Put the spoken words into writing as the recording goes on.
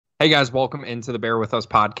Hey guys, welcome into the Bear With Us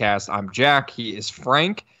podcast. I'm Jack. He is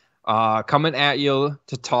Frank. Coming at you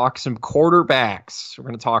to talk some quarterbacks. We're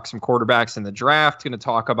going to talk some quarterbacks in the draft. Going to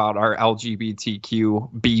talk about our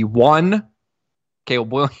LGBTQ B1.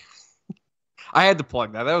 Caleb Williams. I had to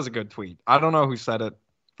plug that. That was a good tweet. I don't know who said it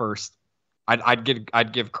first. I'd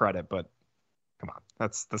give credit, but come on,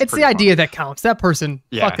 that's it's the idea that counts. That person,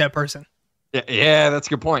 fuck that person. Yeah, that's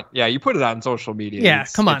a good point. Yeah, you put it on social media. Yeah,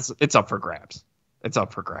 come on, it's up for grabs. It's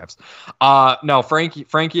up for grabs. No, Frankie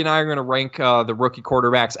and I are going to rank the rookie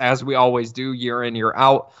quarterbacks as we always do, year in, year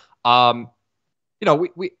out. I'd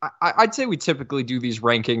say we typically do these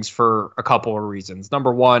rankings for a couple of reasons.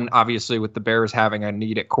 Number one, obviously, with the Bears having a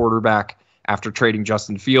need at quarterback after trading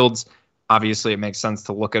Justin Fields, obviously it makes sense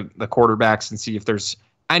to look at the quarterbacks and see if there's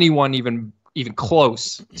anyone even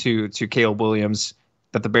close to Caleb Williams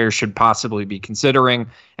that the Bears should possibly be considering.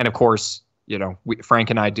 And of course,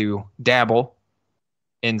 Frank and I do dabble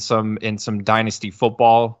in some dynasty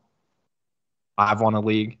football. I've won a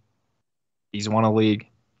league. He's won a league.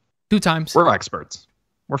 2 times. We're experts.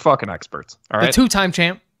 We're fucking experts. All right. The 2-time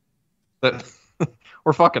champ.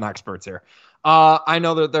 We're fucking experts here. I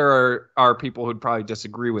know that there are people who'd probably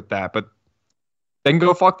disagree with that, but they can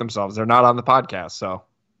go fuck themselves. They're not on the podcast, so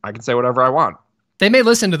I can say whatever I want. They may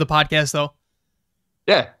listen to the podcast, though.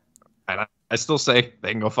 Yeah. And I still say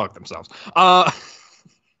they can go fuck themselves.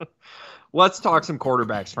 Let's talk some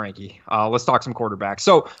quarterbacks, Frankie. Let's talk some quarterbacks.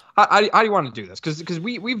 So, how do you want to do this? Because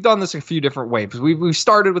we've done this a few different ways. We've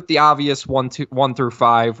started with the obvious 1 through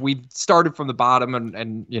 5. We started from the bottom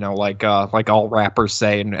and like all rappers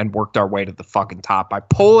say, and worked our way to the fucking top by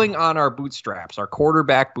pulling on our bootstraps, our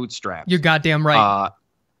quarterback bootstraps. You're goddamn right.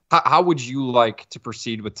 How would you like to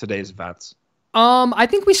proceed with today's events? I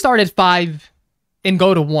think we start at 5. And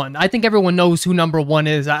go to 1. I think everyone knows who number 1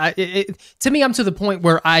 is. To me, I'm to the point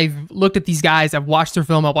where I've looked at these guys, I've watched their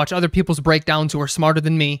film, I've watched other people's breakdowns who are smarter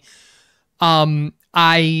than me.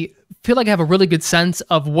 I feel like I have a really good sense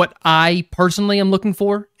of what I personally am looking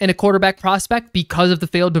for in a quarterback prospect because of the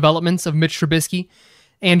failed developments of Mitch Trubisky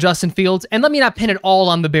and Justin Fields. And let me not pin it all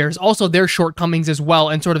on the Bears, also their shortcomings as well,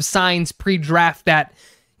 and sort of signs pre-draft that,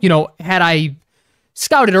 had I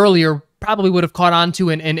scouted earlier, probably would have caught on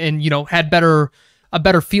to and had a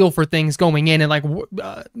better feel for things going in, and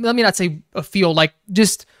let me not say a feel, like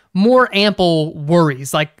just more ample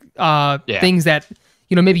worries, like things that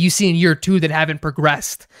maybe you see in year 2 that haven't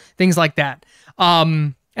progressed, things like that.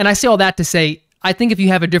 And I say all that to say, I think if you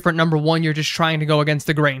have a different number 1, you're just trying to go against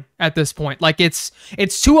the grain at this point. Like it's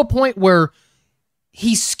to a point where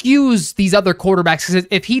he skews these other quarterbacks, because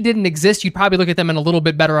if he didn't exist, you'd probably look at them in a little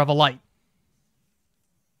bit better of a light.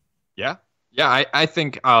 Yeah. I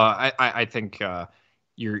think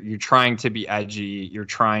you're trying to be edgy. You're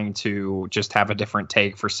trying to just have a different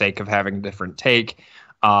take for sake of having a different take.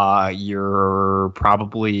 You're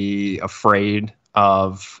probably afraid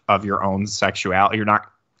of your own sexuality. You're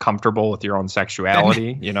not comfortable with your own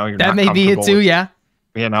sexuality. You're that not may be it too. Yeah.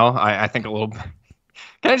 I think a little bit.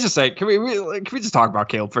 Can I just say, can we just talk about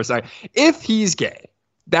Caleb for a second? If he's gay,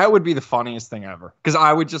 that would be the funniest thing ever. Because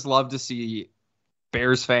I would just love to see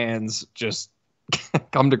Bears fans just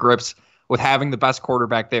come to grips with having the best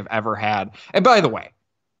quarterback they've ever had. And by the way,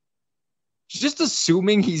 just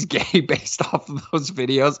assuming he's gay based off of those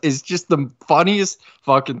videos is just the funniest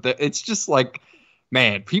fucking thing. It's just like,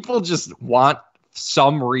 man, people just want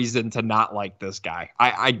some reason to not like this guy.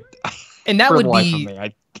 And that would be,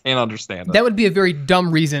 I can't understand it. That would be a very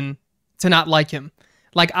dumb reason to not like him.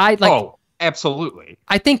 Oh, absolutely.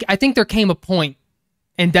 I think there came a point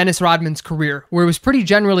in Dennis Rodman's career where it was pretty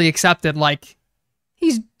generally accepted, like,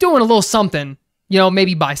 he's doing a little something,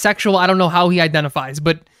 maybe bisexual. I don't know how he identifies,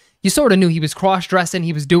 but you sort of knew he was cross-dressing.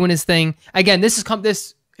 He was doing his thing. Again, this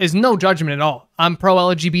is no judgment at all. I'm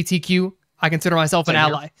pro-LGBTQ. I consider myself an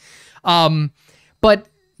ally. But,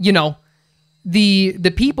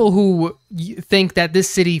 the people who think that this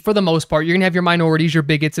city, for the most part, you're going to have your minorities, your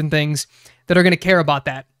bigots and things that are going to care about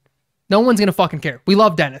that. No one's going to fucking care. We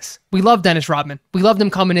love Dennis. We love Dennis Rodman. We loved him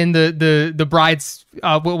coming in the bride's,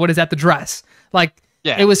 the dress. Like,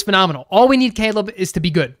 yeah. It was phenomenal. All we need, Caleb, is to be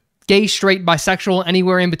good. Gay, straight, bisexual,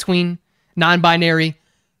 anywhere in between, non-binary.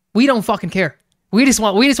 We don't fucking care. We just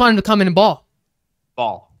want him to come in and ball.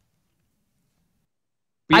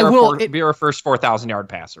 Be our first 4,000-yard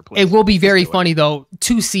passer, please. It will be very funny, though,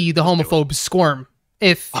 to see the homophobes squirm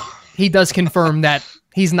if he does confirm that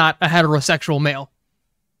he's not a heterosexual male.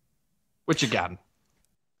 Which, again,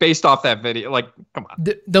 based off that video, like, come on.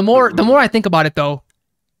 The more I think about it, though,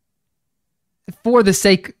 for the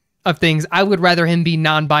sake of things, I would rather him be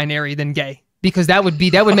non-binary than gay, because that would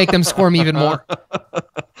make them squirm even more.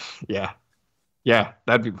 Yeah. Yeah,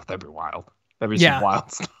 that'd be wild. That'd be Yeah. some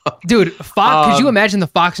wild stuff. Dude, Could you imagine the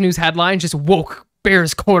Fox News headline just woke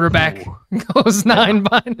Bears quarterback goes 9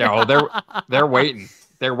 behind? No, they're waiting.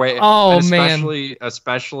 They're waiting. Oh, and man.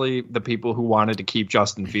 especially the people who wanted to keep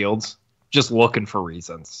Justin Fields, just looking for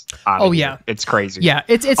reasons. Yeah, it's crazy. Yeah,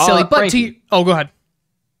 it's silly. But go ahead.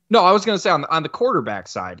 No, I was going to say on the quarterback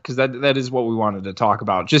side, because that is what we wanted to talk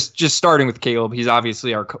about. Just starting with Caleb, he's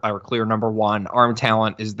obviously our clear number one. Arm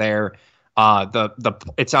talent is there.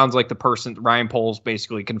 It sounds like the person Ryan Poles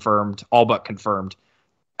basically confirmed, all but confirmed,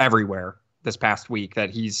 everywhere this past week that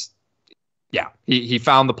he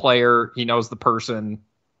found the player, he knows the person,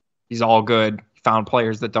 he's all good. He found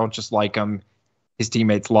players that don't just like him, his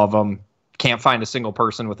teammates love him. Can't find a single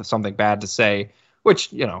person with something bad to say, which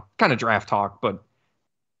kind of draft talk, but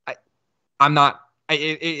I'm not.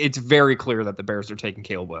 It's very clear that the Bears are taking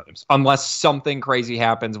Caleb Williams, unless something crazy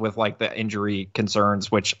happens with like the injury concerns,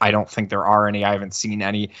 which I don't think there are any. I haven't seen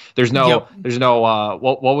any. There's no.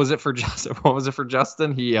 What was it for Justin? What was it for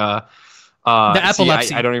Justin? He the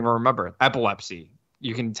epilepsy. I don't even remember it. Epilepsy.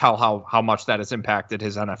 You can tell how much that has impacted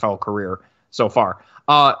his NFL career so far.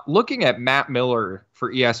 Looking at Matt Miller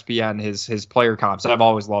for ESPN, his player comps. I've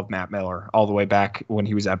always loved Matt Miller all the way back when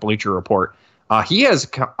he was at Bleacher Report. He has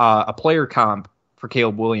a player comp for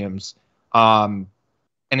Caleb Williams, and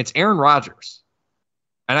it's Aaron Rodgers.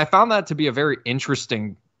 And I found that to be a very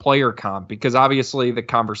interesting player comp because obviously the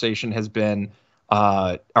conversation has been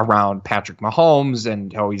around Patrick Mahomes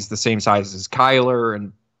and how he's the same size as Kyler.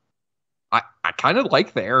 And I kind of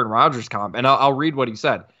like the Aaron Rodgers comp. And I'll read what he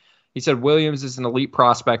said. He said, Williams is an elite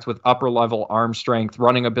prospect with upper-level arm strength,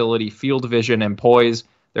 running ability, field vision, and poise.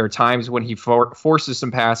 There are times when he forces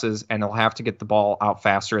some passes and he'll have to get the ball out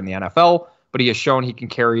faster in the NFL, but he has shown he can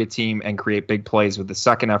carry a team and create big plays with the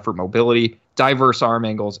second effort mobility, diverse arm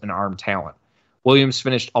angles, and arm talent. Williams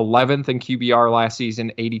finished 11th in QBR last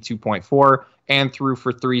season, 82.4, and threw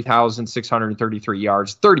for 3,633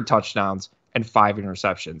 yards, 30 touchdowns, and 5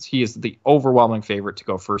 interceptions. He is the overwhelming favorite to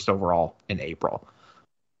go first overall in April.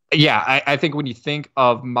 Yeah, I think when you think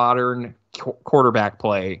of modern quarterback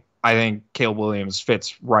play, I think Caleb Williams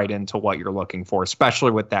fits right into what you're looking for,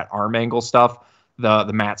 especially with that arm angle stuff,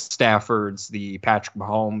 the Matt Staffords, the Patrick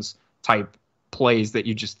Mahomes type plays that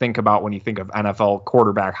you just think about when you think of NFL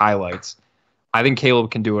quarterback highlights. I think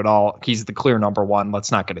Caleb can do it all. He's the clear number one.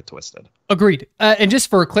 Let's not get it twisted. Agreed. And just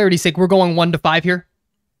for clarity's sake, we're going 1 to 5 here.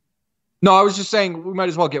 No, I was just saying we might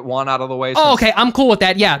as well get one out of the way. Oh, okay. I'm cool with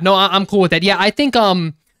that. Yeah, no, I'm cool with that. Yeah, I think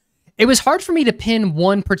it was hard for me to pin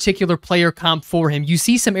one particular player comp for him. You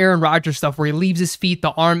see some Aaron Rodgers stuff where he leaves his feet,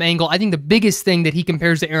 the arm angle. I think the biggest thing that he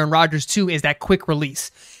compares to Aaron Rodgers to is that quick release.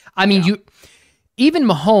 I mean, even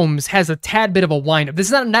Mahomes has a tad bit of a windup. This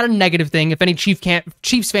is not a negative thing. If any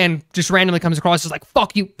Chiefs fan just randomly comes across, is like,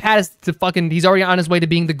 fuck you, Pat is he's already on his way to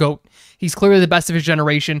being the GOAT. He's clearly the best of his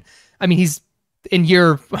generation. I mean, he's in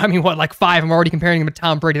year, 5, I'm already comparing him to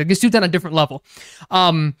Tom Brady. Like, this dude's on a different level.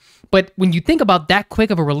 But when you think about that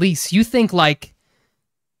quick of a release, you think like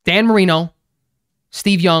Dan Marino,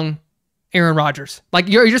 Steve Young, Aaron Rodgers. Like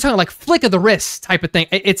you're just talking like flick of the wrist type of thing.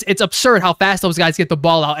 It's absurd how fast those guys get the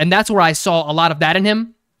ball out, and that's where I saw a lot of that in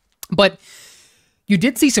him. But you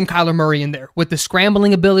did see some Kyler Murray in there with the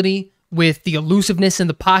scrambling ability, with the elusiveness in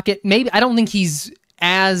the pocket. Maybe I don't think he's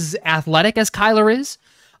as athletic as Kyler is,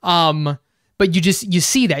 but you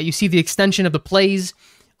see that. You see the extension of the plays.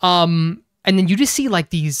 And then you just see like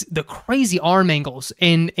the crazy arm angles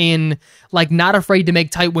and like not afraid to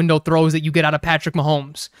make tight window throws that you get out of Patrick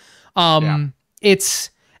Mahomes. It's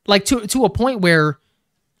like to a point where,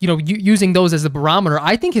 using those as a barometer,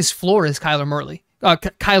 I think his floor is Kyler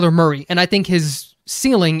Murray, and I think his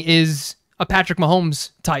ceiling is a Patrick Mahomes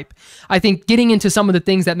type. I think getting into some of the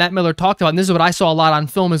things that Matt Miller talked about, and this is what I saw a lot on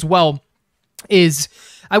film as well, is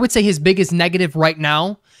I would say his biggest negative right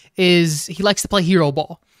now is he likes to play hero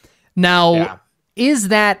ball. Now, is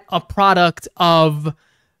that a product of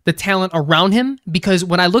the talent around him? Because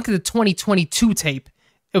when I look at the 2022 tape,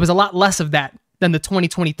 it was a lot less of that than the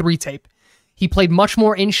 2023 tape. He played much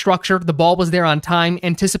more in structure. The ball was there on time,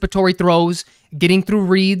 anticipatory throws, getting through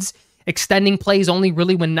reads, extending plays only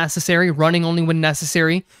really when necessary, running only when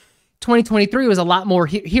necessary. 2023 was a lot more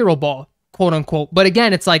hero ball, quote unquote. But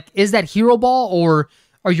again, it's like, is that hero ball or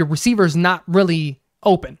are your receivers not really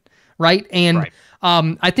open? Right. And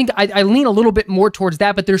I think I lean a little bit more towards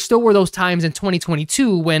that, but there still were those times in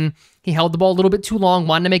 2022 when he held the ball a little bit too long,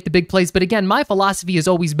 wanted to make the big plays. But again, my philosophy has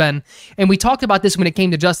always been, and we talked about this when it came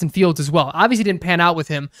to Justin Fields as well. Obviously didn't pan out with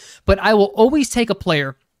him, but I will always take a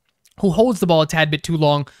player who holds the ball a tad bit too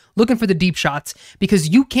long, looking for the deep shots, because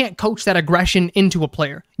you can't coach that aggression into a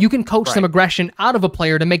player. You can coach some aggression out of a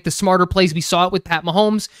player to make the smarter plays. We saw it with Pat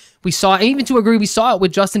Mahomes. We saw it, even to agree, we saw it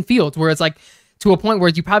with Justin Fields, where it's like to a point where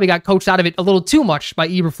you probably got coached out of it a little too much by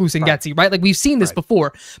Eberflus and Getsy, right? Like we've seen this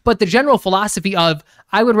before. But the general philosophy of,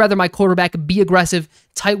 I would rather my quarterback be aggressive,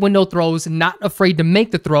 tight window throws, not afraid to make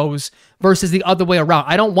the throws, versus the other way around.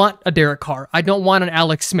 I don't want a Derek Carr. I don't want an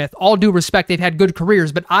Alex Smith. All due respect, they've had good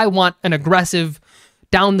careers, but I want an aggressive,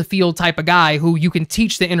 down the field type of guy who you can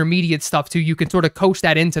teach the intermediate stuff to. You can sort of coach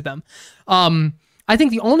that into them. I think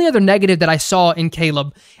the only other negative that I saw in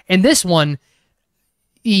Caleb, and this one,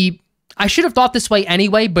 I should have thought this way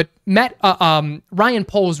anyway, but Ryan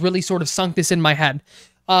Poles really sort of sunk this in my head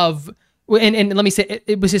of, and let me say,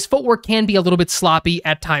 it was his footwork can be a little bit sloppy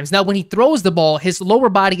at times. Now, when he throws the ball, his lower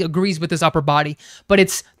body agrees with his upper body, but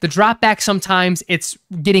it's the drop back sometimes, it's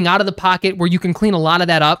getting out of the pocket where you can clean a lot of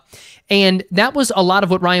that up. And that was a lot of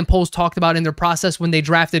what Ryan Poles talked about in their process when they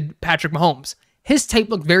drafted Patrick Mahomes. His tape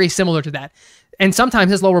looked very similar to that. And sometimes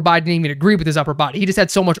his lower body didn't even agree with his upper body. He just had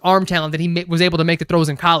so much arm talent that he was able to make the throws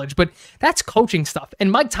in college. But that's coaching stuff.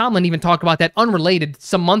 And Mike Tomlin even talked about that unrelated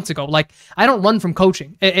some months ago. Like, I don't run from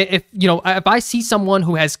coaching. If I see someone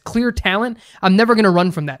who has clear talent, I'm never going to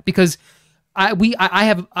run from that, because I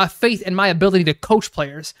have a faith in my ability to coach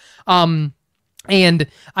players. And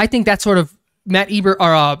I think that's sort of Matt Eber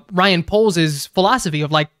or Ryan Poles' philosophy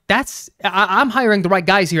of like, I'm hiring the right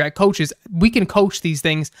guys here at coaches. We can coach these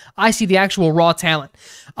things. I see the actual raw talent.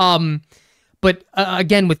 But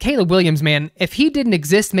again, with Caleb Williams, man, if he didn't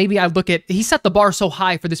exist, maybe I look at, he set the bar so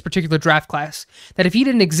high for this particular draft class that if he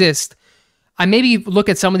didn't exist, I maybe look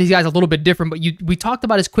at some of these guys a little bit different. But we talked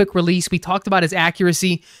about his quick release. We talked about his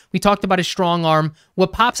accuracy. We talked about his strong arm.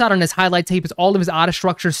 What pops out on his highlight tape is all of his out of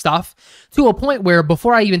structure stuff, to a point where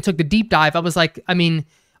before I even took the deep dive, I was like, I mean,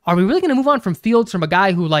 are we really going to move on from Fields, from a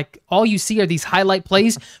guy who, like, all you see are these highlight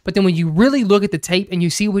plays, but then when you really look at the tape and you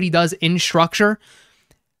see what he does in structure,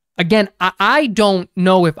 again, I don't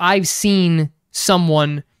know if I've seen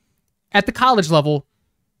someone at the college level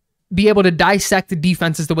be able to dissect the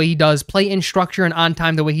defenses the way he does, play in structure and on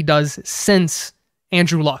time the way he does, since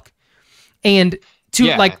Andrew Luck. And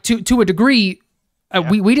to a degree,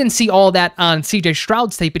 we didn't see all that on CJ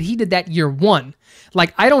Stroud's tape, but he did that year one.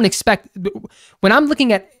 Like, I don't expect, when I'm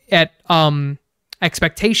looking at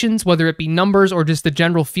expectations, whether it be numbers or just the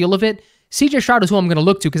general feel of it, CJ Stroud is who I'm going to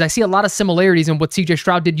look to, because I see a lot of similarities in what CJ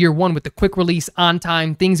Stroud did year one with the quick release, on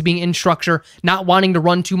time, things being in structure, not wanting to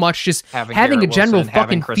run too much, just having a general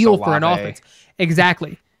fucking feel for an offense.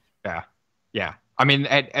 Exactly. Yeah. I mean,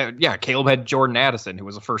 Caleb had Jordan Addison, who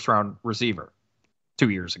was a first-round receiver 2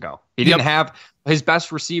 years ago. He didn't have, his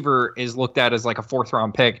best receiver is looked at as like a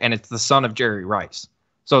fourth-round pick, and it's the son of Jerry Rice.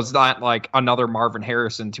 So it's not like another Marvin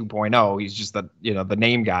Harrison 2.0. He's just the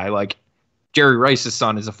name guy. Like, Jerry Rice's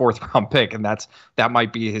son is a fourth-round pick, and that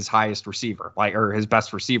might be his highest receiver, or his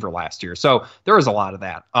best receiver last year. So there was a lot of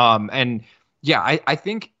that. I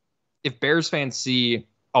think if Bears fans see,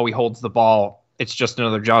 oh, he holds the ball, it's just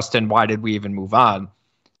another Justin, why did we even move on?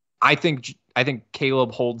 I think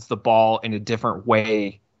Caleb holds the ball in a different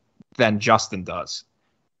way than Justin does.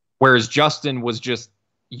 Whereas Justin was just,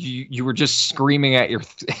 you were just screaming at your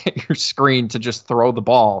screen to just throw the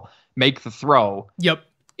ball, make the throw. Yep.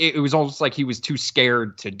 It was almost like he was too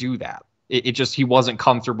scared to do that. He wasn't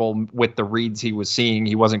comfortable with the reads he was seeing.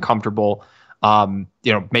 He wasn't comfortable,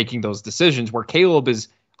 making those decisions, where Caleb is,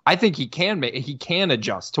 I think he can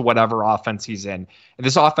adjust to whatever offense he's in. And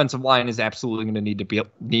this offensive line is absolutely going to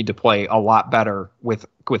need to play a lot better with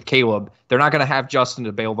Caleb. They're not going to have Justin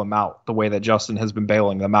to bail them out the way that Justin has been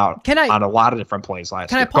bailing them out on a lot of different plays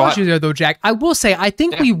last year. Can I pause you there, though, Jack? I will say, I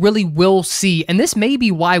think we really will see, and this may be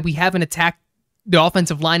why we haven't attacked the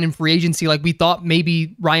offensive line in free agency like we thought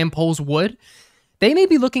maybe Ryan Poles would. They may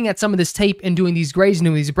be looking at some of this tape and doing these grades and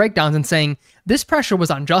doing these breakdowns and saying, this pressure was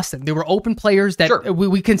on Justin. There were open players that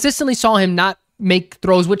we consistently saw him not make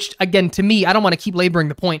throws, which, again, to me, I don't want to keep laboring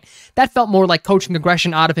the point. That felt more like coaching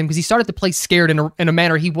aggression out of him, because he started to play scared in a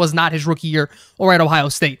manner he was not his rookie year or at Ohio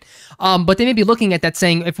State. But they may be looking at that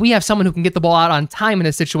saying, if we have someone who can get the ball out on time in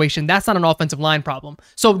a situation, that's not an offensive line problem.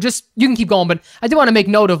 So just, you can keep going, but I do want to make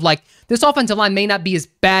note of, like, this offensive line may not be as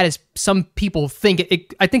bad as some people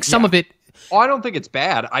think. I think some of it... Oh, I don't think it's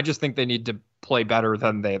bad. I just think they need to play better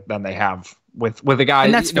than they have with a guy.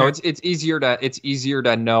 And that's it's easier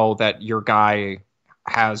to know that your guy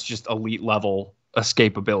has just elite level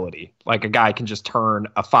escapability. Like, a guy can just turn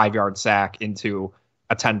a 5-yard sack into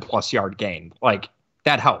a 10+ yard gain. Like,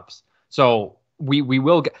 that helps. So we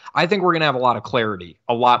will get, I think we're going to have a lot of clarity,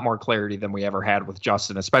 a lot more clarity than we ever had with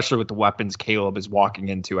Justin, especially with the weapons Caleb is walking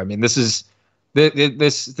into. I mean, this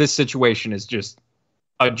situation is just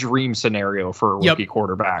a dream scenario for a rookie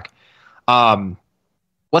quarterback.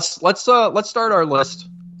 Let's start our list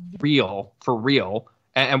for real,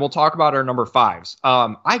 and we'll talk about our number fives.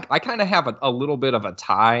 I kind of have a little bit of a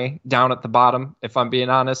tie down at the bottom, if I'm being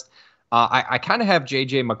honest. I kind of have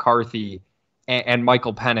JJ McCarthy and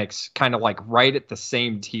Michael Penix kind of like right at the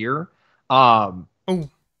same tier.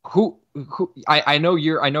 Who I know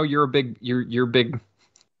you're a big you're big.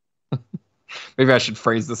 Maybe I should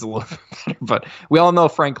phrase this a little bit better, but we all know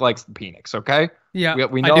Frank likes the Penix. Okay. Yeah.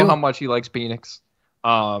 We know how much he likes Penix.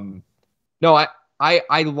 No,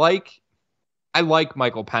 I like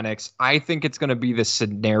Michael Penix. I think it's going to be the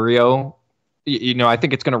scenario. I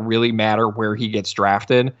think it's going to really matter where he gets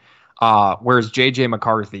drafted. Whereas JJ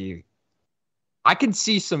McCarthy, I can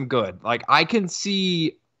see some good. Like I could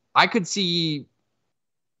see,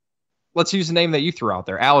 let's use the name that you threw out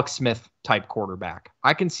there, Alex Smith type quarterback.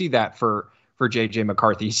 I can see that for JJ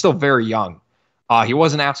McCarthy. He's still very young. He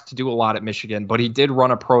wasn't asked to do a lot at Michigan, but he did run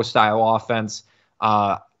a pro style offense.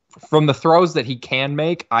 From the throws that he can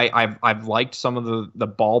make, I've liked some of the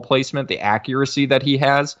ball placement, the accuracy that he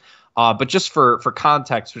has. But just for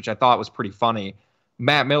context, which I thought was pretty funny,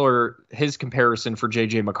 Matt Miller, his comparison for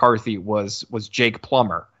JJ McCarthy was Jake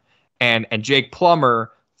Plummer, and Jake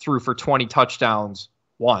Plummer threw for 20 touchdowns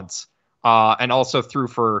once, and also threw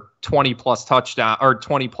for 20 plus touchdown or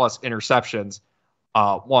 20 plus interceptions,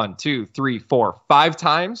 1, 2, 3, 4, 5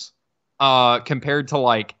 times, compared to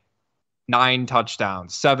like 9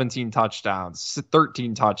 touchdowns, 17 touchdowns,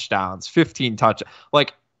 13 touchdowns, 15 touchdowns.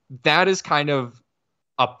 Like that is kind of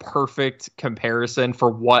a perfect comparison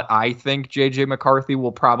for what I think JJ McCarthy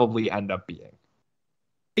will probably end up being.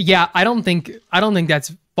 Yeah, I don't think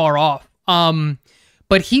that's far off.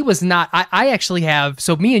 But he was not. I actually have.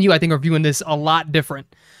 So me and you, I think, are viewing this a lot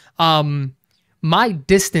different. My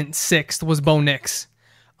distant sixth was Bo Nix.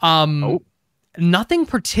 Nothing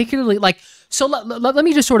particularly like. So let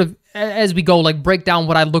me just sort of, as we go, like break down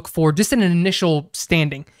what I look for, just in an initial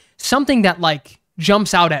standing. Something that like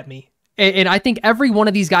jumps out at me. And I think every one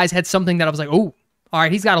of these guys had something that I was like, oh, all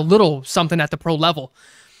right, he's got a little something at the pro level.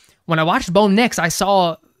 When I watched Bo Nix, I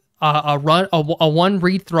saw a one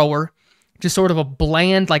read thrower, just sort of a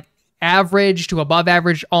bland, like average to above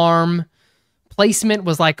average arm. Placement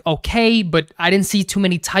was like okay, but I didn't see too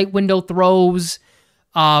many tight window throws.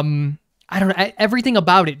 I don't know. Everything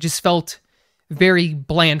about it just felt very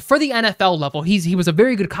bland for the NFL level. He was a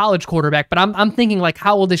very good college quarterback, but I'm thinking like,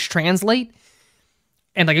 how will this translate?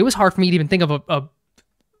 And like, it was hard for me to even think of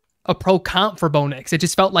a pro comp for Bo Nix. It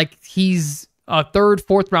just felt like he's a 3rd,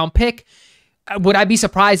 4th round pick. Would I be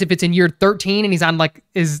surprised if it's in year 13 and he's on like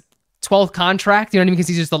his 12th contract? You know what I mean? Because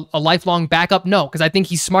he's just a lifelong backup. No, because I think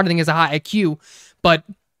he's smarter than he has a high IQ. But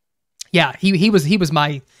yeah, he was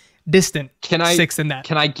my distant sixth in that.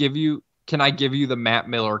 Can I give you the Matt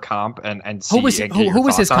Miller comp and see who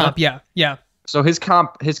was his comp? Yeah. So his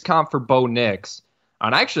comp for Bo Nix.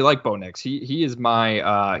 And I actually like Bo Nix. He is my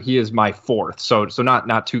 4th. So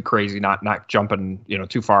not too crazy, not jumping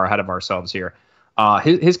too far ahead of ourselves here.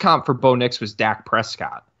 His comp for Bo Nix was Dak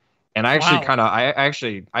Prescott, and I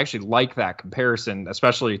actually actually like that comparison,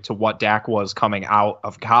 especially to what Dak was coming out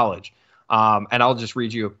of college. And I'll just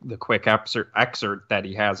read you the quick excerpt that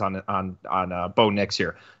he has on Bo Nix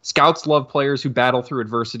here. Scouts love players who battle through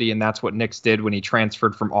adversity, and that's what Nix did when he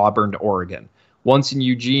transferred from Auburn to Oregon. Once in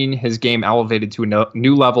Eugene, his game elevated to a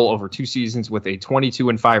new level over 2 seasons with a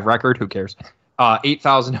 22-5 record. Who cares?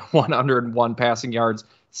 8,101 passing yards,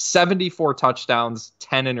 74 touchdowns,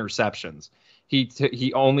 10 interceptions.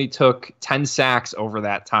 He only took 10 sacks over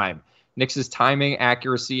that time. Nix's timing,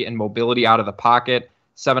 accuracy, and mobility out of the pocket,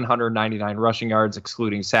 799 rushing yards,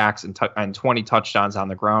 excluding sacks, and 20 touchdowns on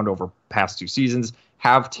the ground over past 2 seasons,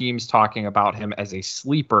 have teams talking about him as a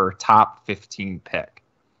sleeper top 15 pick.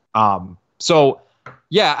 So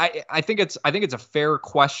yeah, I think it's a fair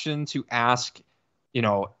question to ask,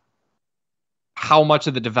 how much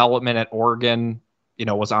of the development at Oregon,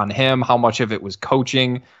 was on him, how much of it was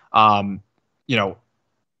coaching. I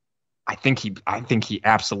think he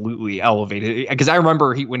absolutely elevated, because I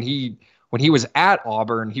remember when he was at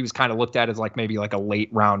Auburn, he was kind of looked at as like maybe like a late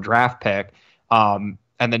round draft pick. And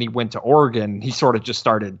then he went to Oregon, he sort of just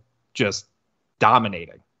started just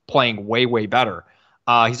dominating, playing way, way better.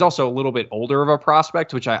 He's also a little bit older of a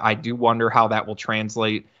prospect, which I do wonder how that will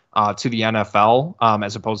translate to the NFL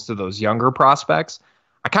as opposed to those younger prospects.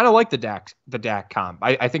 I kind of like the Dak comp.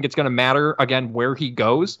 I think it's going to matter, again, where he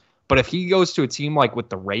goes. But if he goes to a team like with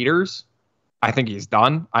the Raiders, I think he's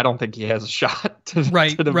done. I don't think he has a shot to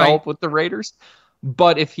develop right. with the Raiders.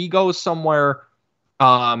 But if he goes somewhere,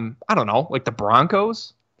 I don't know, like the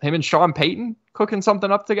Broncos, him and Sean Payton cooking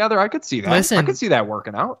something up together, I could see that. Listen, I could see that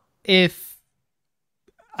working out. If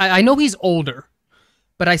I know he's older,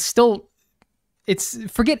 but I still,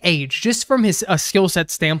 forget age, just from his skill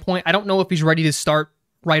set standpoint, I don't know if he's ready to start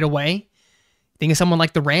right away. Think of someone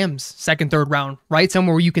like the Rams, second, third round, right?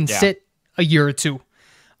 Somewhere where you can sit a year or two.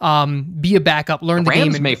 Be a backup, learn the game.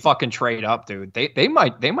 Rams may fucking trade up, dude. They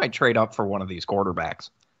might trade up for one of these quarterbacks.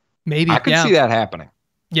 Maybe I could see that happening.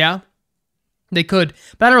 Yeah, they could,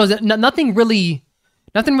 but I don't know. Nothing really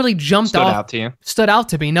jumped out to you. Stood out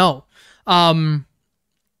to me. No.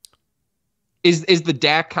 Is the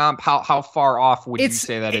Dak comp how far off would you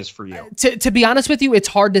say that is for you? To be honest with you, it's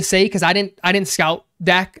hard to say because I didn't scout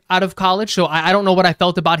Dak out of college, so I don't know what I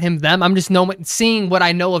felt about him then. I'm just seeing what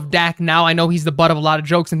I know of Dak now. I know he's the butt of a lot of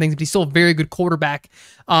jokes and things, but he's still a very good quarterback.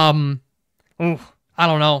 I don't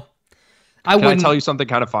know. Can I tell you something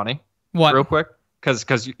kind of funny? What? Real quick?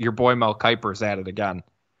 Because your boy Mel Kiper's at it again.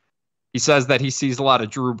 He says that he sees a lot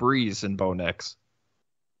of Drew Brees in Bo Nix.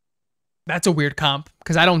 That's a weird comp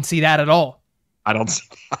because I don't see that at all. I don't see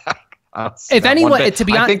that. If anyone, to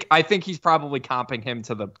be honest, I think he's probably comping him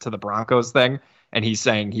to the Broncos thing, and he's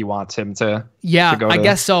saying he wants him to. Yeah, go I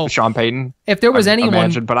guess so. Sean Payton. If there was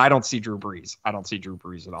anyone, but I don't see Drew Brees. I don't see Drew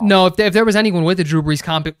Brees at all. No, if there was anyone with the Drew Brees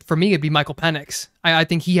comp, for me it'd be Michael Penix. I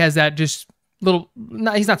think he has that just little.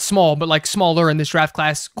 He's not small, but like smaller in this draft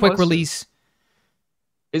class. Quick release.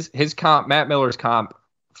 His comp, Matt Miller's comp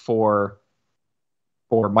for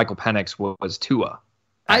Michael Penix was Tua.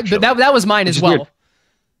 But that was mine as well. Weird.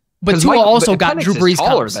 But Tua also got Penix Drew Brees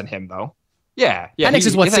taller comps. than him, though. Yeah. Penix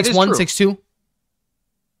is what, 6'1", 6'2"?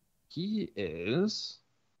 He is.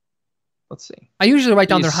 Let's see. I usually write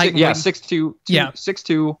down their height. Yeah, 6'2".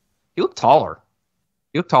 6'2". He looked taller.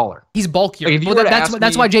 He's bulkier. Like well,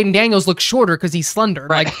 that's why Jaden Daniels looks shorter because he's slender.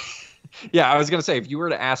 Right. Like, yeah, I was gonna say if you were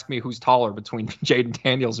to ask me who's taller between Jaden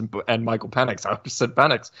Daniels and Michael Penix, I would have said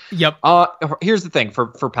Penix. Yep. Here's the thing for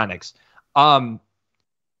Penix.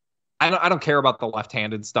 I don't care about the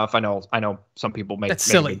left-handed stuff. I know some people make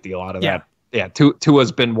a big deal out of that. Yeah,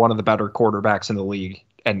 Tua's been one of the better quarterbacks in the league,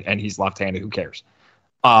 and he's left-handed. Who cares?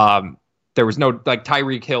 There was no, like,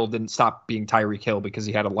 Tyreek Hill didn't stop being Tyreek Hill because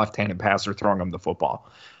he had a left-handed passer throwing him the football.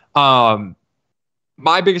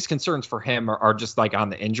 My biggest concerns for him are just like on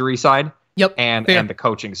the injury side. Yep. And the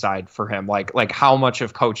coaching side for him, like how much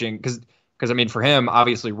of coaching, because I mean for him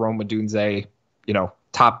obviously Rome Odunze, going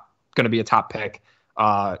to be a top pick.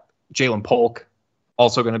 Jalen Polk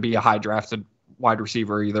also going to be a high drafted wide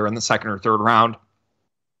receiver either in the second or third round.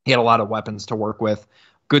 He had a lot of weapons to work with,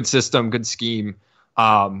 good system, good scheme.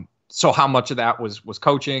 So how much of that was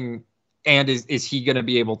coaching, and is he going to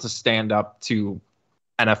be able to stand up to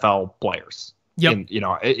NFL players? Yep. And,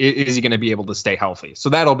 is he going to be able to stay healthy? So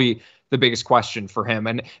that'll be the biggest question for him.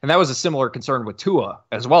 And that was a similar concern with Tua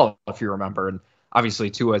as well, if you remember. And obviously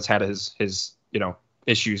Tua has had his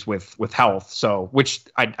issues with health. So, which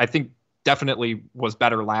I think definitely was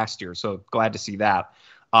better last year. So glad to see that.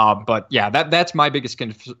 But yeah, that's my biggest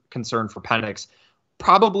concern for Penix.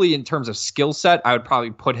 Probably in terms of skill set, I would probably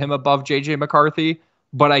put him above JJ McCarthy.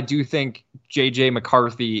 But I do think JJ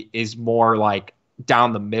McCarthy is more like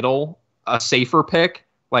down the middle, a safer pick.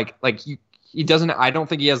 Like he doesn't. I don't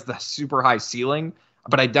think he has the super high ceiling,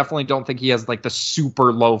 but I definitely don't think he has like the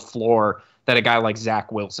super low floor that a guy like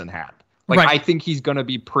Zach Wilson had. Like right. I think he's going to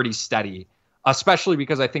be pretty steady, especially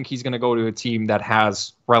because I think he's going to go to a team that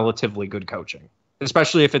has relatively good coaching,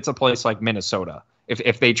 especially if it's a place like Minnesota.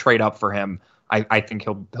 If they trade up for him, I think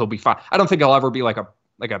he'll be fine. I don't think he'll ever be like a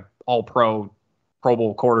all Pro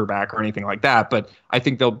Bowl quarterback or anything like that, but I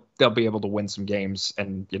think they'll be able to win some games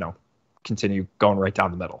and continue going right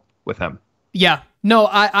down the middle with him. Yeah, no,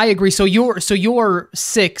 I agree. So your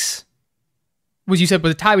 6 was, you said,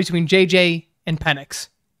 was a tie between JJ and Penix.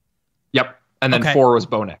 Yep, and then 4 was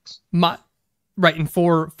Bo Nix. Right, and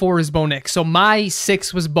 4 is Bo Nix. So my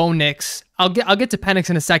 6 was Bo Nix. I'll get to Penix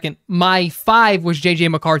in a second. My 5 was JJ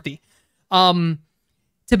McCarthy. To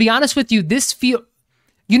be honest with you,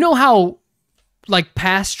 how like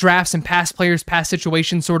past drafts and past players, past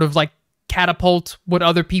situations sort of like catapult what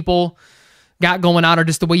other people got going on, or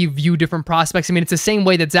just the way you view different prospects. I mean, it's the same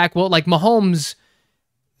way that like Mahomes,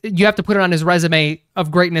 you have to put it on his resume of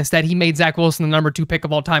greatness that he made Zach Wilson the number 2 pick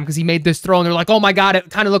of all time because he made this throw and they're like, oh my God, it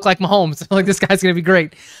kind of looked like Mahomes. Like, this guy's going to be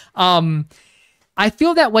great. I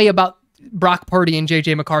feel that way about Brock Purdy and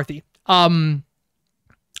JJ McCarthy. That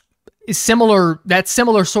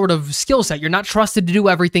similar sort of skill set. You're not trusted to do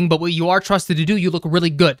everything, but what you are trusted to do, you look really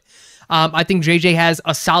good. I think JJ has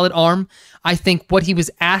a solid arm. I think what he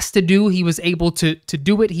was asked to do, he was able to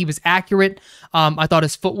do it. He was accurate. I thought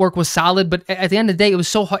his footwork was solid, but at the end of the day, it was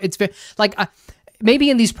so hard. It's very, like, maybe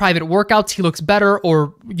in these private workouts, he looks better,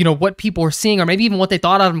 or, you know, what people are seeing, or maybe even what they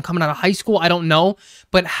thought of him coming out of high school. I don't know.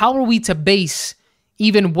 But how are we to base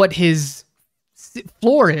even what his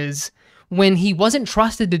floor is when he wasn't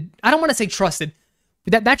trusted to, I don't want to say trusted,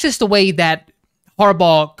 but that's just the way that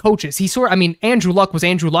Harbaugh coaches. Andrew Luck was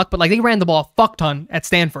Andrew Luck, but like, they ran the ball a fuck ton at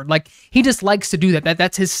Stanford. Like, he just likes to do that.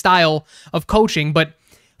 That's his style of coaching. But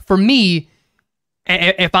for me,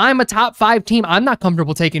 if I'm a top 5 team, I'm not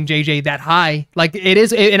comfortable taking JJ that high. Like, it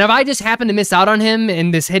is, and if I just happen to miss out on him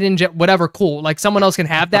in this hidden jet, whatever, cool. Like, someone else can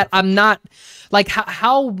have that. I'm not, like,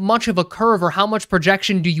 how much of a curve or how much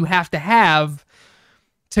projection do you have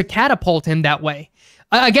to catapult him that way?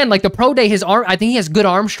 Again, like the pro day, his arm, I think he has good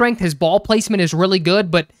arm strength. His ball placement is really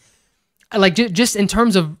good, but like just in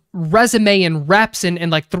terms of resume and reps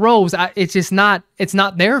and like throws, it's just not, it's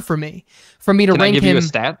not there for me to rank him. Can I give you a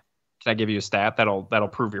stat? Can I give you a stat that'll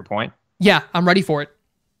prove your point? Yeah, I'm ready for it.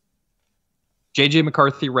 JJ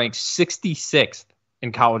McCarthy ranked 66th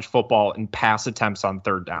in college football in pass attempts on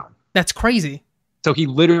third down. That's crazy. So he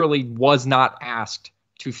literally was not asked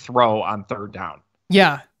to throw on third down.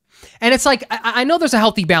 Yeah. And it's like, I know there's a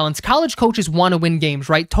healthy balance. College coaches want to win games,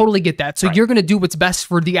 right? Totally get that. So You're going to do what's best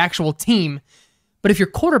for the actual team. But if your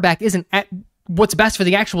quarterback isn't at what's best for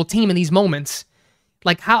the actual team in these moments,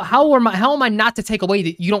 like how am I not to take away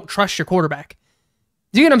that you don't trust your quarterback?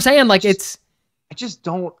 Do you get what I'm saying? Like, I just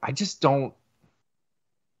don't.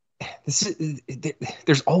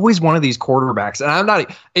 There's always one of these quarterbacks, and I'm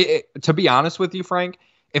not. To be honest with you, Frank,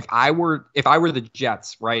 if I were the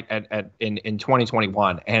Jets, right, in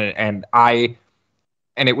 2021, and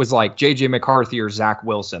it was like JJ McCarthy or Zach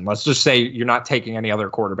Wilson, let's just say you're not taking any other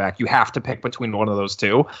quarterback, you have to pick between one of those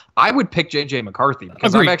two, I would pick JJ McCarthy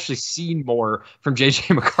because I've actually seen more from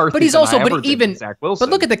JJ McCarthy. But he's also, but even Zach Wilson.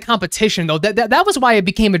 But look at the competition though. That was why it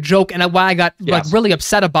became a joke, and why I got like really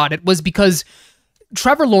upset about it was because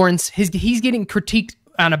Trevor Lawrence, he's getting critiqued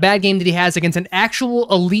on a bad game that he has against an actual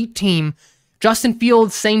elite team. Justin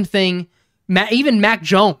Fields, same thing. Even Mac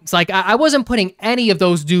Jones. Like, I wasn't putting any of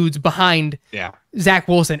those dudes behind Zach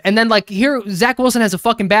Wilson. And then, like, here, Zach Wilson has a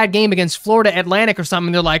fucking bad game against Florida Atlantic or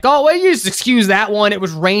something. They're like, oh, well, you just excuse that one. It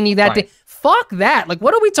was rainy that day. Fuck that. Like,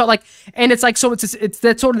 what are we talking? Like, and it's like, so it's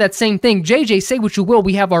that sort of that same thing. JJ, say what you will.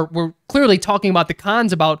 We're clearly talking about the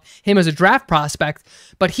cons about him as a draft prospect,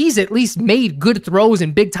 but he's at least made good throws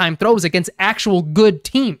and big time throws against actual good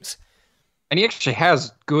teams. And he actually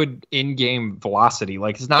has good in-game velocity.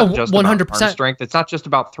 Like, it's not just 100% about arm strength. It's not just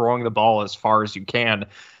about throwing the ball as far as you can,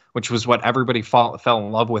 which was what everybody fell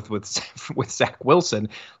in love with Zach Wilson.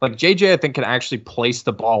 Like, JJ, I think, can actually place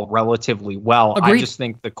the ball relatively well. Agreed. I just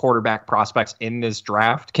think the quarterback prospects in this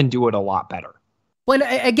draft can do it a lot better. Well,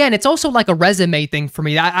 again, it's also like a resume thing for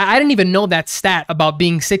me. I didn't even know that stat about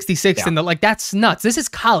being 66th and like, that's nuts. This is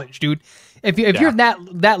college, dude. If you're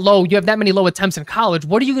that low, you have that many low attempts in college,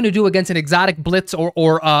 what are you going to do against an exotic blitz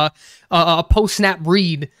or a post-snap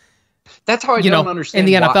read? That's how I don't understand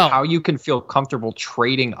in the NFL. How you can feel comfortable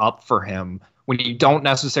trading up for him when you don't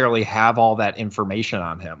necessarily have all that information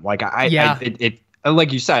on him. Like,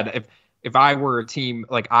 like you said, if I were a team,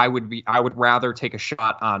 like, I would rather take a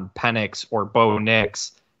shot on Penix or Bo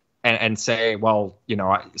Nix and say, well,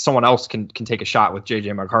 someone else can take a shot with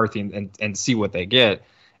JJ McCarthy and see what they get.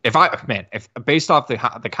 If based off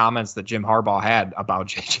the comments that Jim Harbaugh had about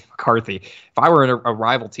JJ McCarthy, if I were in a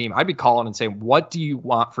rival team, I'd be calling and saying, what do you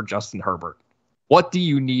want for Justin Herbert? What do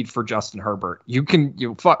you need for Justin Herbert?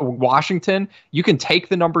 Washington, you can take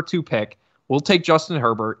the number 2 pick. We'll take Justin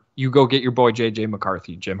Herbert. You go get your boy JJ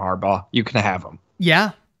McCarthy, Jim Harbaugh. You can have him.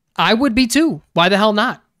 Yeah, I would be too. Why the hell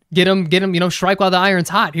not? Get him, strike while the iron's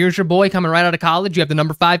hot. Here's your boy coming right out of college. You have the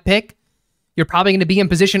number 5 pick. You're probably going to be in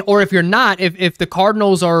position, or if you're not, if the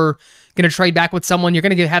Cardinals are going to trade back with someone, you're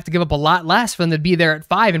going to have to give up a lot less for them to be there at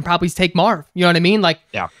 5 and probably take Marv. You know what I mean? Like,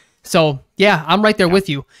 yeah. So yeah, I'm right there with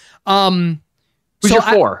you. Who's your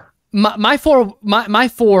 4? My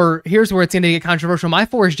 4. Here's where it's going to get controversial. My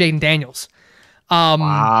 4 is Jaden Daniels. Wow.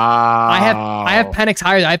 I have Penix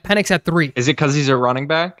higher. I have Penix at 3. Is it because he's a running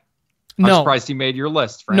back? I'm surprised he made your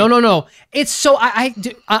list, Frank. No. It's so I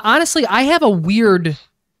honestly, I have a weird.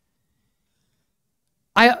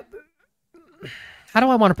 How do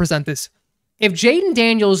I want to present this? If Jaden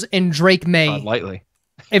Daniels and Drake May lightly,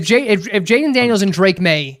 if Jaden Daniels and Drake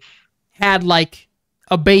May had like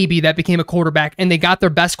a baby that became a quarterback and they got their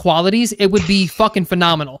best qualities, it would be fucking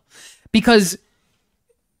phenomenal. Because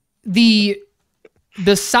the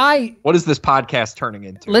side. What is this podcast turning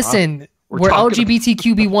into? Listen, We're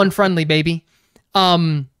LGBTQB1 friendly, baby.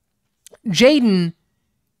 Jaden,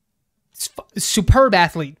 superb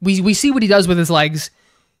athlete. We see what he does with his legs.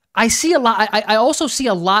 I see a lot. I also see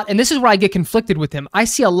a lot, and this is where I get conflicted with him. I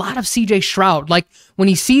see a lot of CJ Stroud. Like when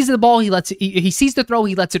he sees the ball, he sees the throw,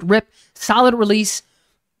 he lets it rip. Solid release.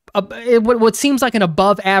 What seems like an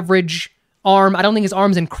above average arm. I don't think his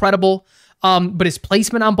arm's incredible, but his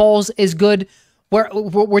placement on balls is good.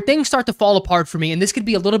 Where things start to fall apart for me, and this could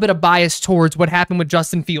be a little bit of bias towards what happened with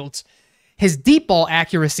Justin Fields. His deep ball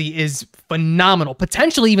accuracy is phenomenal,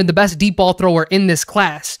 potentially even the best deep ball thrower in this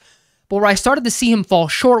class. But where I started to see him fall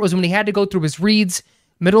short was when he had to go through his reads.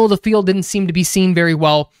 Middle of the field didn't seem to be seen very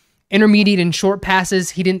well. Intermediate and short passes,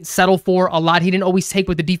 he didn't settle for a lot. He didn't always take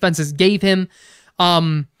what the defenses gave him.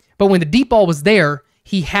 But when the deep ball was there,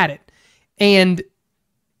 he had it. And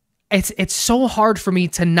it's so hard for me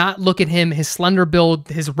to not look at him, his slender build,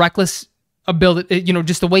 his reckless ability,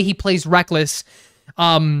 just the way he plays reckless.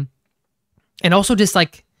 And also just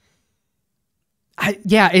like, I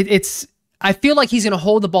feel like he's going to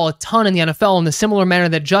hold the ball a ton in the NFL in the similar manner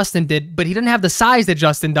that Justin did, but he doesn't have the size that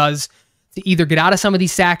Justin does to either get out of some of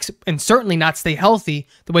these sacks and certainly not stay healthy.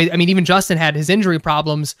 Even Justin had his injury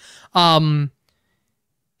problems. I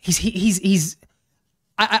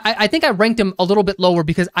think I ranked him a little bit lower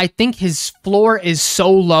because I think his floor is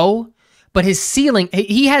so low, but his ceiling,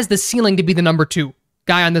 he has the ceiling to be the number 2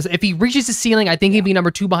 guy on this. If he reaches the ceiling, I think he'd be number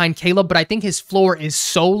 2 behind Caleb, but I think his floor is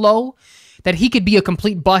so low that he could be a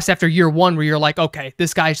complete bust after year 1 where you're like, okay,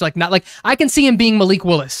 this guy's like not like, I can see him being Malik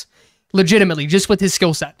Willis legitimately just with his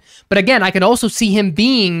skill set. But again, I can also see him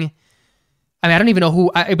being, I don't even know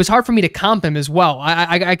who, it was hard for me to comp him as well.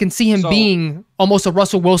 I can see him being almost a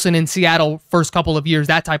Russell Wilson in Seattle first couple of years,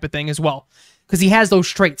 that type of thing as well. Because he has those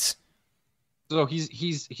traits. So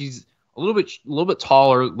he's a little bit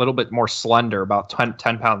taller, a little bit more slender, about 10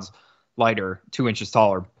 pounds lighter, 2 inches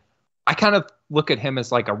taller. I kind of look at him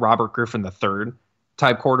as like a Robert Griffin III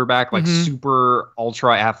type quarterback, like super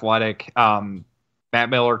ultra athletic. Matt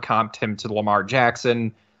Miller comped him to Lamar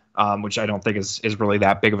Jackson, which I don't think is really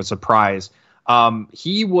that big of a surprise.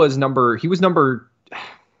 He was number,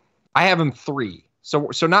 I have him 3. So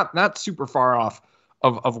not super far off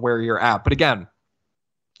of where you're at. But again,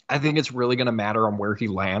 I think it's really going to matter on where he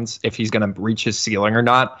lands, if he's going to reach his ceiling or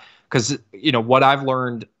not. Because, what I've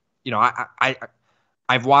learned,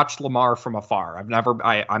 I've watched Lamar from afar. I'm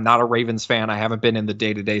not a Ravens fan. I haven't been in the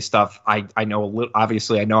day-to-day stuff. I know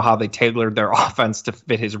obviously I know how they tailored their offense to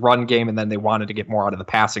fit his run game, and then they wanted to get more out of the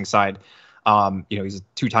passing side. He's a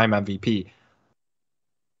 2-time MVP.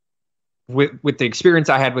 With the experience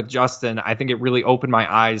I had with Justin, I think it really opened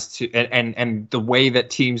my eyes to and the way that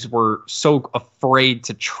teams were so afraid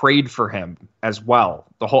to trade for him as well.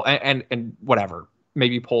 The whole and whatever.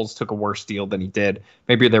 Maybe Poles took a worse deal than he did.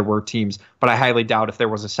 Maybe there were teams, but I highly doubt if there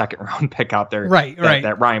was a second round pick out there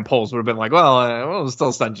that Ryan Poles would have been like, we'll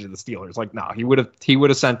still send you to the Steelers. Like, no, he would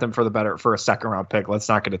have sent them for a second round pick. Let's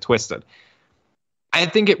not get it twisted. I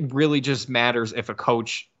think it really just matters if a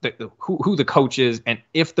coach, who the coach is, and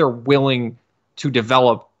if they're willing to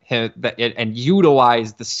develop him and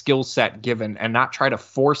utilize the skill set given, and not try to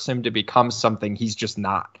force him to become something he's just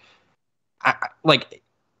not.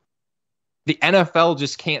 The NFL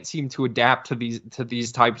just can't seem to adapt to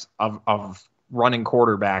these types of running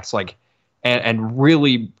quarterbacks, and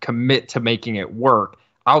really commit to making it work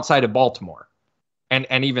outside of Baltimore.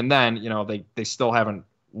 And even then, they still haven't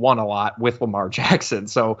won a lot with Lamar Jackson.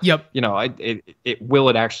 So, yep. Will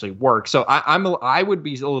it actually work? So I would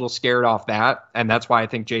be a little scared off that. And that's why I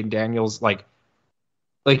think Jaden Daniels, like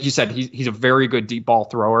you said, he's a very good deep ball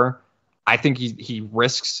thrower. I think he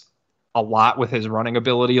risks a lot with his running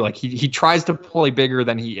ability. Like he tries to play bigger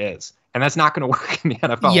than he is, and that's not going to work in the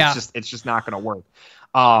NFL. Yeah. It's just not going to work.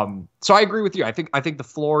 So I agree with you. I think the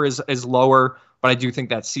floor is lower, but I do think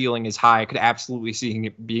that ceiling is high. I could absolutely see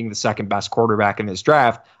him being the second best quarterback in this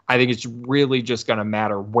draft. I think it's really just going to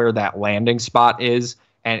matter where that landing spot is,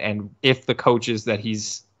 and if the coaches that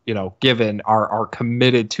he's given are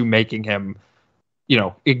committed to making him,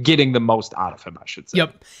 getting the most out of him, I should say.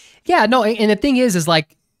 Yep. Yeah. No. And the thing is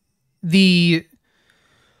like the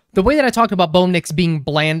way that I talked about Bo Nix being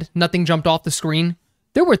bland, nothing jumped off the screen.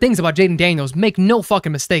 There were things about Jaden Daniels, make no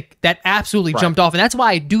fucking mistake, that absolutely jumped off. And that's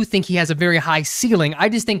why I do think he has a very high ceiling. I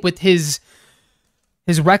just think with his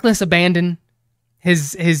reckless abandon,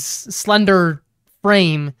 his slender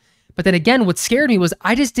frame, but then again, what scared me was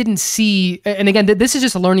I just didn't see, and again, this is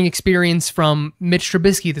just a learning experience from Mitch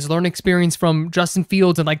Trubisky, this learning experience from Justin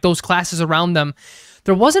Fields and like those classes around them.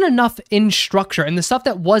 there wasn't enough in structure. And the stuff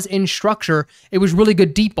that was in structure, it was really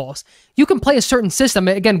good deep balls. You can play a certain system.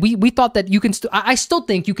 Again, we thought that you can, I still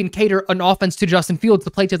think you can cater an offense to Justin Fields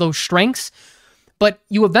to play to those strengths, but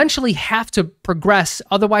you eventually have to progress.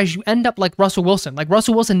 Otherwise, you end up like Russell Wilson. Like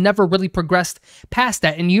Russell Wilson never really progressed past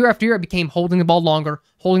that. And year after year, it became holding the ball longer.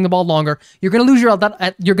 You're going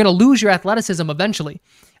to lose your athleticism eventually.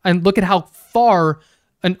 And look at how far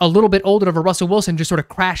a little bit older of a Russell Wilson just sort of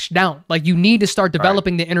crashed down. Like you need to start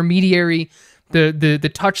developing the intermediary,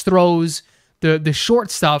 the touch throws, the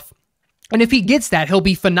short stuff. And if he gets that, he'll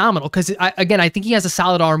be phenomenal. Because I think he has a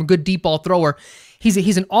solid arm, good deep ball thrower.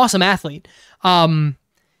 He's an awesome athlete. And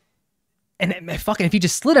fucking, if he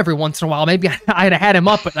just slid every once in a while, maybe I'd have had him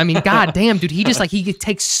up. But I mean, god damn, dude, he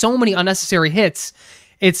takes so many unnecessary hits.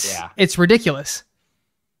 It's ridiculous.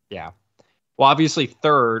 Yeah. Well, obviously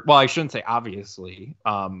third. Well, I shouldn't say obviously.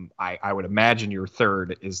 I would imagine your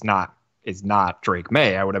third is not Drake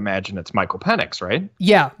May. I would imagine it's Michael Penix, right?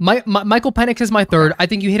 Yeah, Michael Penix is my third. I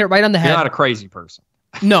think you hit it right on the head. You're not a crazy person.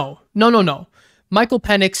 No. Michael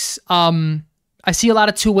Penix. I see a lot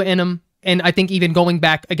of Tua in him. And I think even going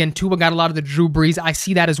back, again, Tua got a lot of the Drew Brees. I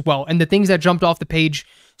see that as well. And the things that jumped off the page,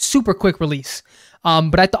 super quick release.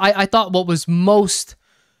 But I thought what was most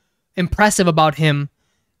impressive about him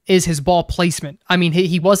is his ball placement. I mean,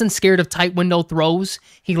 he wasn't scared of tight window throws.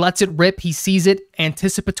 He lets it rip. He sees it.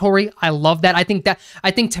 Anticipatory. I love that. I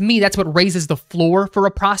think to me, that's what raises the floor for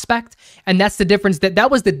a prospect. And that's the difference.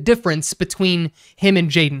 That was the difference between him and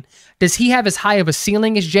Jaden. Does he have as high of a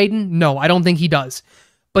ceiling as Jaden? No, I don't think he does.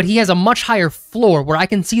 But he has a much higher floor where I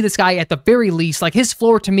can see this guy at the very least. Like his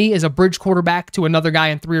floor to me is a bridge quarterback to another guy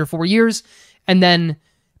in 3 or 4 years. And then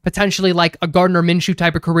potentially like a Gardner Minshew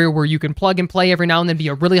type of career where you can plug and play every now and then, be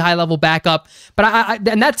a really high level backup. But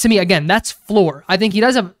and that to me, again, that's floor. I think he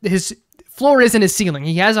does have his floor isn't his ceiling.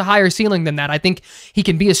 He has a higher ceiling than that. I think he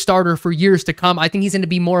can be a starter for years to come. I think he's going to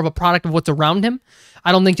be more of a product of what's around him.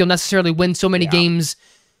 I don't think you'll necessarily win so many games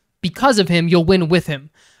because of him. You'll win with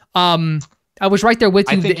him. I was right there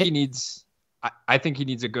with you. I think he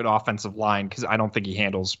needs a good offensive line because I don't think he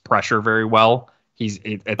handles pressure very well. It's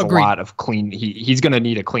Agreed. A lot of clean. He's going to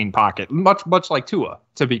need a clean pocket, much like Tua,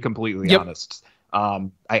 to be completely honest.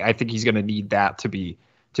 I think he's going to need that to be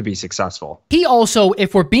successful. He also,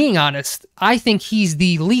 if we're being honest, I think he's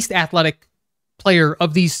the least athletic player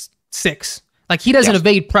of these 6. Like he doesn't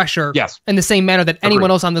evade pressure in the same manner that anyone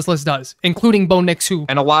else on this list does, including Bo Nix, who.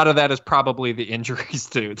 And a lot of that is probably the injuries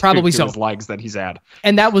to his legs that he's had.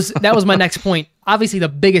 And that was my next point. Obviously, the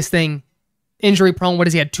biggest thing, injury prone. What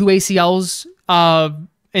has he had? 2 ACLs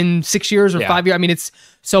in 6 years or 5 years. I mean,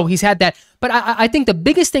 so he's had that. But I think the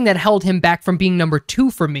biggest thing that held him back from being number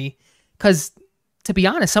 2 for me, because to be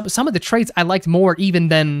honest, some of the traits I liked more even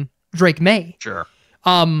than Drake May. Sure.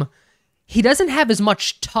 He doesn't have as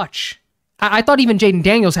much touch. I thought even Jaden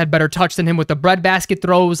Daniels had better touch than him with the breadbasket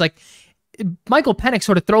throws. Like Michael Penix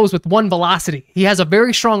sort of throws with one velocity. He has a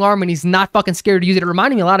very strong arm and he's not fucking scared to use it. It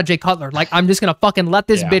reminded me a lot of Jay Cutler. Like I'm just gonna fucking let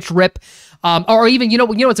this bitch rip. Or even you know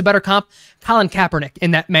what's a better comp? Colin Kaepernick in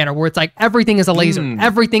that manner where it's like everything is a laser.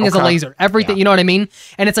 Everything is a laser. Everything, you know what I mean?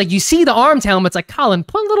 And it's like you see the arm talent, it's like Colin,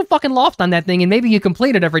 put a little fucking loft on that thing and maybe you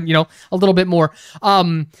complete it every, a little bit more.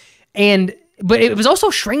 But it was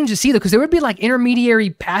also strange to see though, because there would be like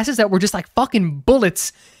intermediary passes that were just like fucking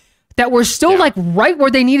bullets that were still like right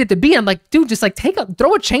where they needed to be. I'm like, dude, just like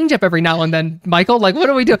throw a change up every now and then, Michael. Like, what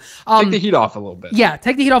do we do? Take the heat off a little bit. Yeah,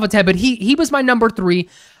 take the heat off a tad. But he was my number 3.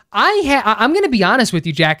 I'm gonna be honest with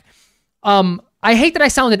you, Jack. I hate that I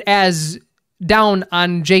sounded as down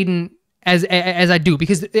on Jaden as I do,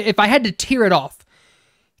 because if I had to tear it off,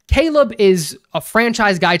 Caleb is a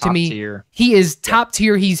franchise guy to me. Tier. He is top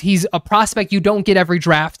tier. He's a prospect you don't get every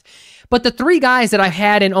draft. But the 3 guys that I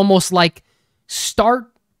had in almost like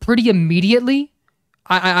start pretty immediately,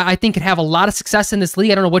 I think could have a lot of success in this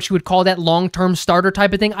league. I don't know what you would call that, long-term starter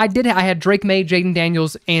type of thing. I had Drake May, Jaden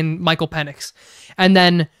Daniels, and Michael Penix. And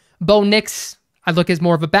then Bo Nix, I look as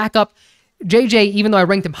more of a backup. JJ, even though I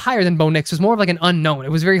ranked him higher than Bo Nix, was more of like an unknown.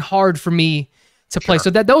 It was very hard for me to play. So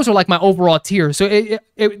those are like my overall tiers. So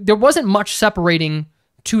there wasn't much separating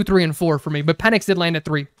 2, 3, and 4 for me, but Penix did land at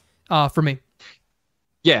 3 for me.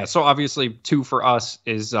 Yeah. So obviously 2 for us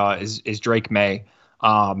is Drake May.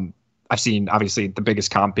 I've seen obviously the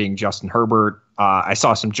biggest comp being Justin Herbert. I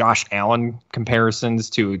saw some Josh Allen comparisons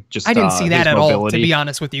to just I didn't see that at all, to be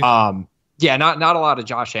honest with you. Yeah, not a lot of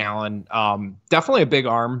Josh Allen. Definitely a big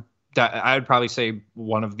arm. I would probably say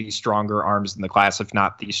one of the stronger arms in the class, if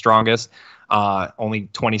not the strongest. Only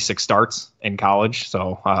 26 starts in college,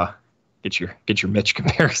 so get your Mitch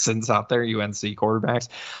comparisons out there, UNC quarterbacks.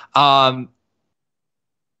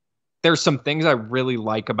 there's some things I really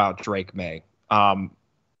like about Drake May. And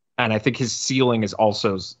I think his ceiling is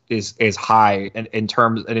also is high in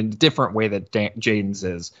terms and in a different way that Jaden's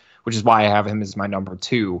is, which is why I have him as my number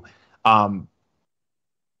 2.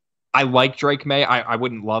 I like Drake May. I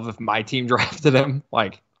wouldn't love if my team drafted him.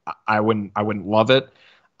 Like I wouldn't love it.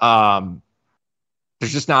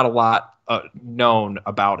 There's just not a lot known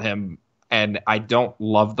about him, and I don't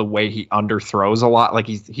love the way he underthrows a lot. Like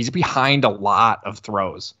he's behind a lot of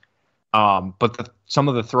throws. But some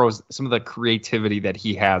of the throws, some of the creativity that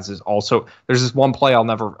he has is also, there's this one play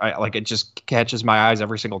it just catches my eyes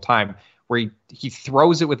every single time where he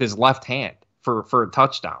throws it with his left hand for a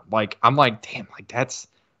touchdown. Like, I'm like, damn, like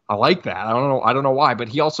I like that. I don't know why, but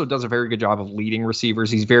he also does a very good job of leading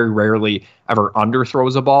receivers. He's very rarely ever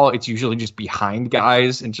underthrows a ball. It's usually just behind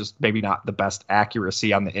guys and just maybe not the best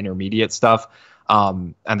accuracy on the intermediate stuff,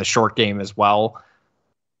 and the short game as well.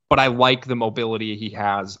 But I like the mobility he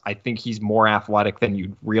has. I think he's more athletic than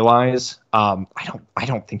you'd realize. I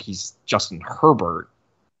don't think he's Justin Herbert.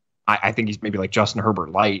 I think he's maybe like Justin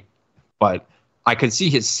Herbert light, but I could see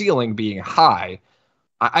his ceiling being high.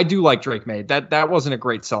 I do like Drake May. That wasn't a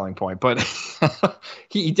great selling point, but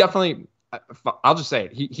he definitely. I'll just say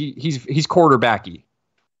it. He's quarterbacky.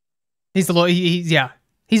 He's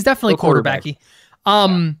definitely quarterbacky.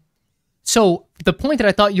 So the point that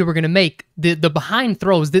I thought you were going to make, the behind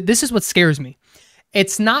throws, this is what scares me.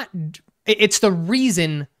 It's the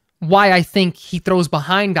reason why I think he throws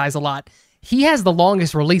behind guys a lot. He has the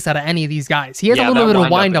longest release out of any of these guys. He has a little bit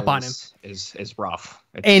of wind up on him. Is rough.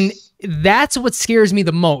 And that's what scares me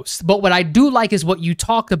the most. But what I do like is what you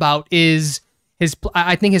talked about is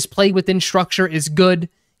I think his play within structure is good.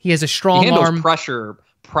 He has a strong arm. He handles pressure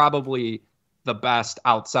probably the best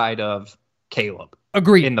outside of Caleb.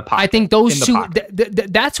 Agreed. In the pocket. I think those two,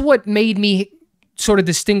 that's what made me sort of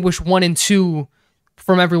distinguish 1 and 2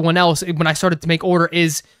 from everyone else when I started to make order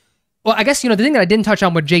is, well, I guess, the thing that I didn't touch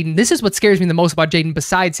on with Jaden, this is what scares me the most about Jaden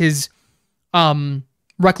besides his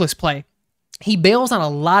reckless play. He bails on a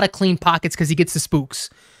lot of clean pockets because he gets the spooks.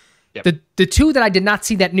 Yep. The two that I did not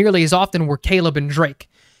see that nearly as often were Caleb and Drake.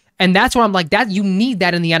 And that's where I'm like, that you need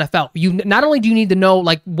that in the NFL. You not only do you need to know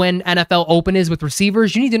like when NFL open is with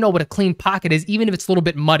receivers, you need to know what a clean pocket is, even if it's a little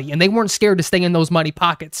bit muddy. And they weren't scared to stay in those muddy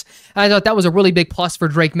pockets. And I thought that was a really big plus for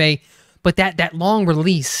Drake May. But that long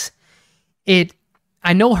release,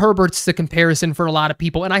 I know Herbert's the comparison for a lot of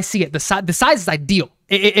people, and I see it. The size is ideal.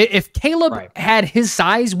 If Caleb had his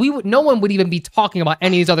size, no one would even be talking about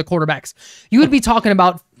any of these other quarterbacks. You would be talking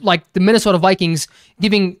about like the Minnesota Vikings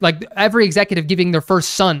giving, like every executive giving their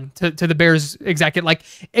first son to the Bears executive. Like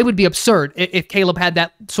it would be absurd if Caleb had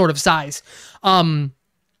that sort of size.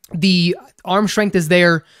 The arm strength is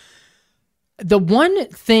there. The one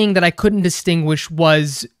thing that I couldn't distinguish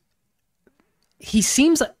was he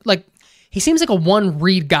seems like a one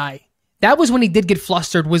read guy. That was when he did get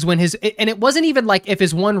flustered, was when and it wasn't even like if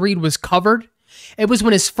his one read was covered. It was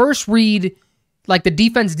when his first read, like the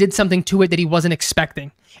defense did something to it that he wasn't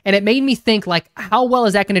expecting. And it made me think like, how well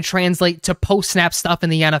is that going to translate to post-snap stuff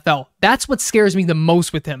in the NFL? That's what scares me the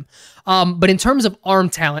most with him. But in terms of arm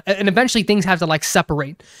talent, and eventually things have to like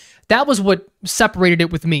separate. That was what separated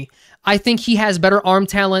it with me. I think he has better arm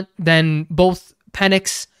talent than both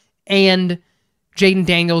Penix and Jaden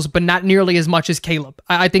Daniels, but not nearly as much as Caleb.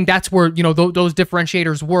 I think that's where, those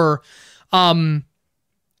differentiators were.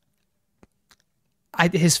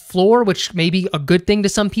 His floor, which may be a good thing to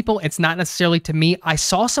some people, it's not necessarily to me. I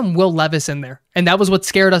saw some Will Levis in there, and that was what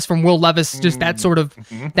scared us from Will Levis, just that sort of,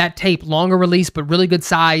 that tape. Longer release, but really good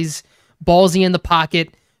size, ballsy in the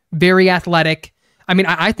pocket, very athletic. I mean,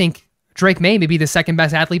 I think Drake May be the second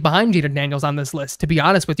best athlete behind Jaden Daniels on this list, to be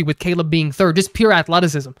honest with you, with Caleb being third, just pure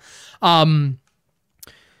athleticism.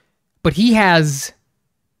 But he has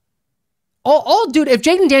dude, if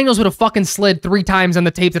Jaden Daniels would have fucking slid 3 times on the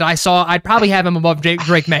tape that I saw, I'd probably have him above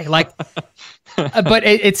Drake May. Like, but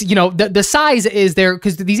it's, the size is there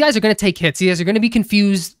because these guys are going to take hits. These guys are going to be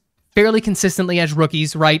confused fairly consistently as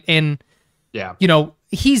rookies, right? And,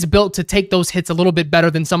 he's built to take those hits a little bit better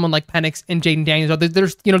than someone like Penix and Jaden Daniels.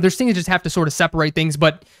 There's things that just have to sort of separate things,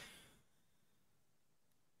 but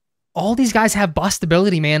all these guys have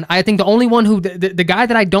bustability, man. I think the only one who, the guy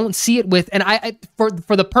that I don't see it with, and for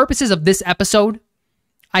the purposes of this episode,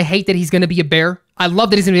 I hate that he's going to be a Bear. I love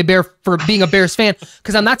that he's going to be a Bear for being a Bears fan,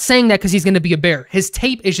 because I'm not saying that because he's going to be a Bear. His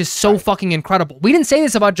tape is just so fucking incredible. We didn't say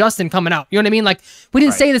this about Justin coming out. You know what I mean? Like, we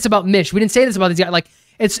didn't say this about Mitch. We didn't say this about these guys. Like,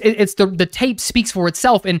 it's the tape speaks for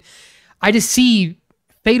itself, and I just see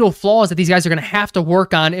fatal flaws that these guys are going to have to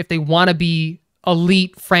work on if they want to be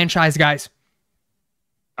elite franchise guys.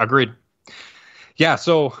 Agreed. Yeah,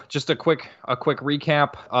 so just a quick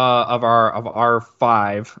recap of our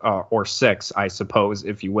five or six, I suppose,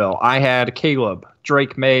 if you will. I had Caleb,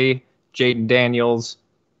 Drake May, Jaden Daniels,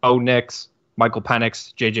 Bo Nix, Michael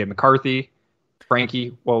Penix, JJ McCarthy.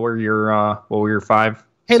 Frankie, what were your five?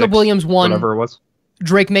 Caleb Six, Williams 1, whatever it was.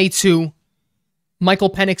 Drake May 2,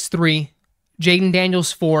 Michael Penix 3, Jaden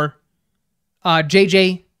Daniels 4,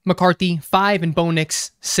 JJ McCarthy 5, and Bo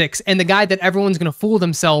Nix 6. And the guy that everyone's going to fool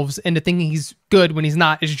themselves into thinking he's good when he's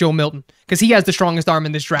not is Joe Milton, because he has the strongest arm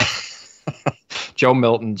in this draft. Joe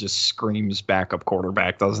Milton just screams backup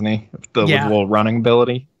quarterback, doesn't he? With a little running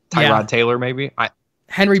ability. Tyrod Taylor, maybe.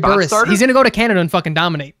 Henry Burris. Starter? He's going to go to Canada and fucking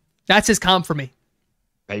dominate. That's his comp for me.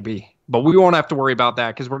 Maybe. But we won't have to worry about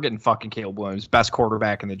that because we're getting fucking Caleb Williams, best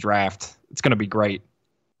quarterback in the draft. It's going to be great.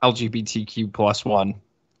 LGBTQ plus one,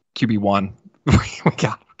 QB1. we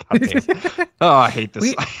got it. Oh, I hate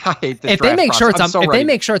this. I hate this. If they make shirts, they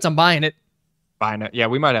make shirts, I'm buying it. Buying it. Yeah,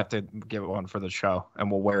 we might have to give one for the show,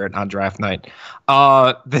 and we'll wear it on draft night.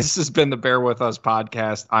 This has been the Bear With Us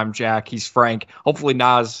podcast. I'm Jack. He's Frank. Hopefully,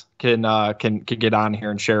 Nas can get on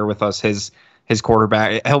here and share with us his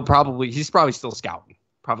quarterback. He's probably still scouting.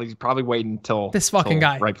 Probably waiting until this fucking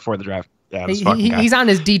guy right before the draft. Yeah, he's on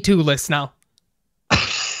his D2 list now.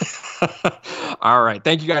 All right.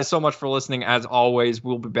 Thank you guys so much for listening. As always,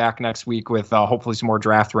 we'll be back next week with hopefully some more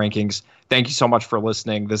draft rankings. Thank you so much for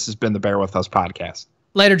listening. This has been the Bear With Us podcast.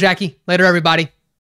 Later, Jackie. Later, everybody.